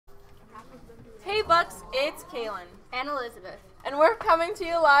Hey Bucks, it's Kaylin. And Elizabeth. And we're coming to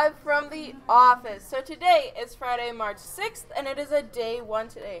you live from the office. So today is Friday, March 6th, and it is a day one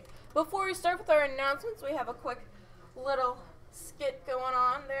today. Before we start with our announcements, we have a quick little skit going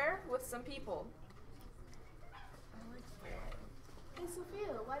on there with some people. Hey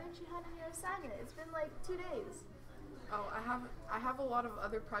Sophia, why didn't you hand in your assignment? It's been like 2 days. Oh, I have a lot of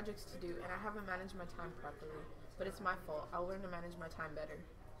other projects to do, and I haven't managed my time properly. But it's my fault. I'll learn to manage my time better.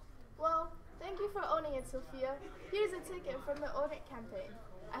 Well, thank you for owning it, Sophia. Here's a ticket from the Own It campaign.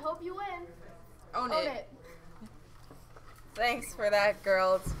 I hope you win. Own it. Thanks for that,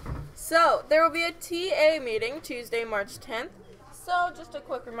 girls. So, there will be a TA meeting Tuesday, March 10th. So, just a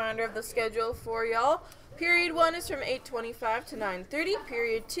quick reminder of the schedule for y'all. Period 1 is from 8:25 to 9:30.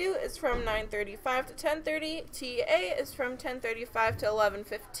 Period 2 is from 9:35 to 10:30. TA is from 10:35 to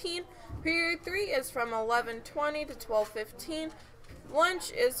 11:15. Period 3 is from 11:20 to 12:15.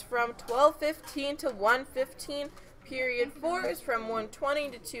 Lunch is from 12:15 to 1:15. Period 4 is from 1:20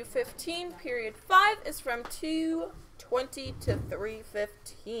 to 2:15. Period 5 is from 2:20 to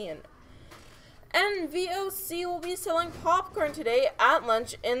 3:15. And VOC will be selling popcorn today at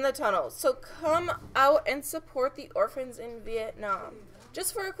lunch in the tunnel. So come out and support the orphans in Vietnam.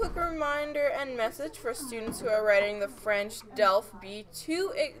 Just for a quick reminder and message for students who are writing the French DELF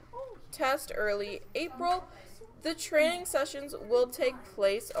B2 test early April, the training sessions will take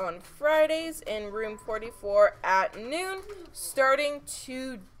place on Fridays in room 44 at noon, starting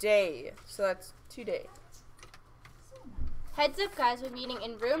today. So that's today. Heads up, guys, we're meeting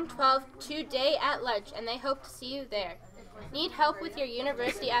in room 12 today at lunch, and they hope to see you there. Need help with your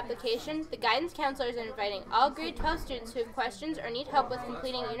university application? The guidance counselors are inviting all grade 12 students who have questions or need help with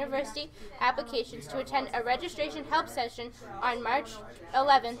completing university applications to attend a registration help session on March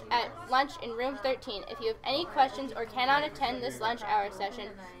 11th at lunch in room 13. If you have any questions or cannot attend this lunch hour session,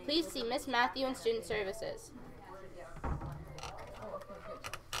 please see Miss Matthew in Student Services.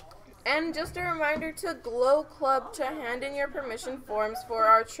 And just a reminder to Glow Club to hand in your permission forms for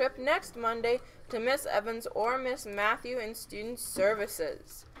our trip next Monday to Miss Evans or Miss Matthew in Student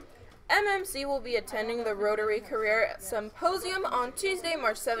Services. MMC will be attending the Rotary Career Symposium on Tuesday,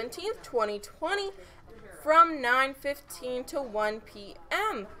 March 17th, 2020 from 9:15 to 1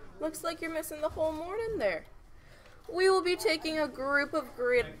 p.m. Looks like you're missing the whole morning there. We will be taking a group of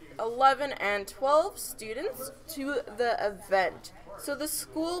grade 11 and 12 students to the event. So the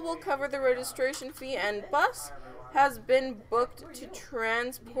school will cover the registration fee, and bus has been booked to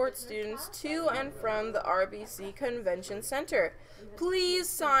transport students to and from the RBC Convention Center. Please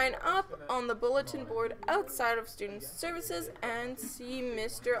sign up on the bulletin board outside of Student Services and see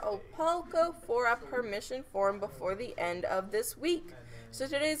Mr. Opalco for a permission form before the end of this week. So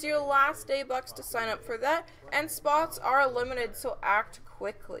today's your last day, Bucks, to sign up for that, and spots are limited, so act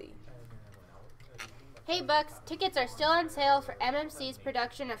quickly. Hey Bucks, tickets are still on sale for MMC's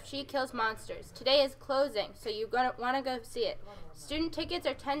production of She Kills Monsters. Today is closing, so you're going to want to go see it. Student tickets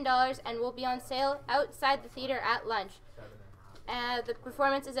are $10 and will be on sale outside the theater at lunch. The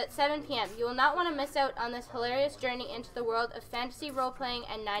performance is at 7 p.m. You will not want to miss out on this hilarious journey into the world of fantasy role-playing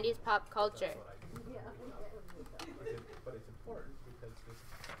and 90s pop culture.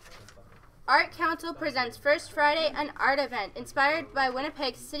 Art Council presents First Friday, an art event inspired by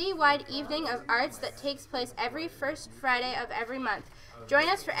Winnipeg's citywide evening of arts that takes place every first Friday of every month. Join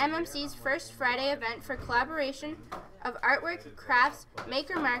us for MMC's First Friday event for collaboration of artwork, crafts,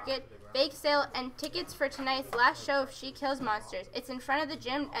 maker market, bake sale, and tickets for tonight's last show of She Kills Monsters. It's in front of the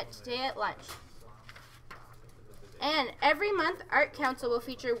gym today at lunch. And every month, Art Council will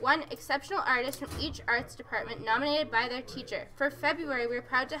feature one exceptional artist from each arts department nominated by their teacher. For February, we're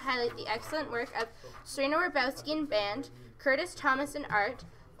proud to highlight the excellent work of Serena Rabowski in band, Curtis Thomas in art,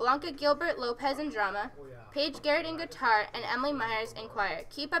 Blanca Gilbert Lopez in drama, Paige Garrett in guitar, and Emily Myers in choir.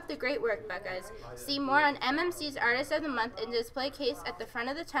 Keep up the great work, Buckeyes. See more on MMC's Artist of the Month in the display case at the front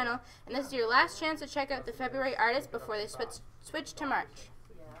of the tunnel, and this is your last chance to check out the February artists before they switch to March.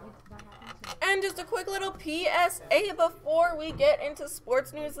 And just a quick little PSA before we get into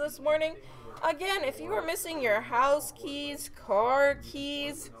sports news this morning. Again, if you are missing your house keys, car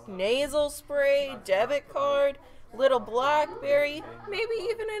keys, nasal spray, debit card, little BlackBerry, maybe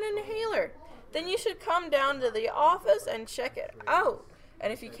even an inhaler, then you should come down to the office and check it out.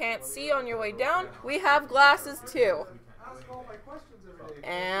 And if you can't see on your way down, we have glasses too.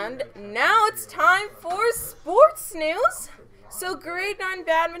 And now it's time for sports news. So grade 9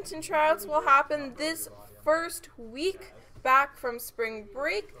 badminton tryouts will happen this first week back from spring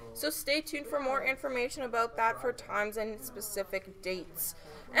break, so stay tuned for more information about that for times and specific dates.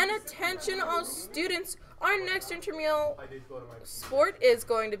 And attention all students, our next intramural sport is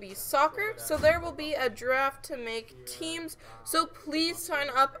going to be soccer, so there will be a draft to make teams, so please sign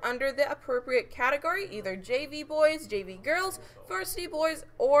up under the appropriate category, either JV boys, JV girls, varsity boys,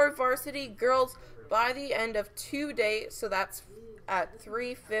 or varsity girls by the end of today, so that's at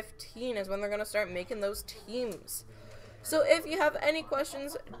 3:15 is when they're going to start making those teams. So if you have any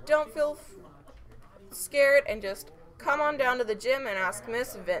questions, don't feel scared and just come on down to the gym and ask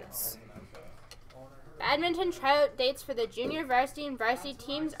Miss Vince. Badminton tryout dates for the junior varsity and varsity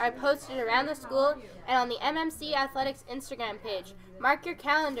teams are posted around the school and on the MMC Athletics Instagram page. Mark your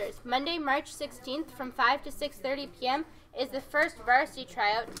calendars. Monday, March 16th from 5 to 6:30 p.m. is the first varsity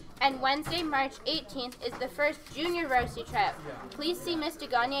tryout, and Wednesday, March 18th is the first junior varsity tryout. Please see Ms.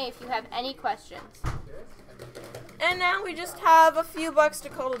 DeGagne if you have any questions. And now we just have a few bucks to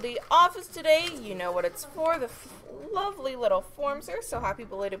call to the office today. You know what it's for, the lovely little forms there. So happy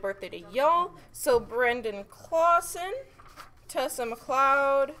belated birthday to y'all. So Brendan Clausen, Tessa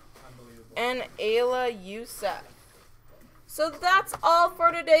McLeod, and Ayla Youssef. So that's all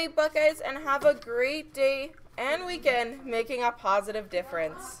for today, Buckeyes, and have a great day and weekend making a positive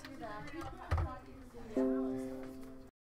difference.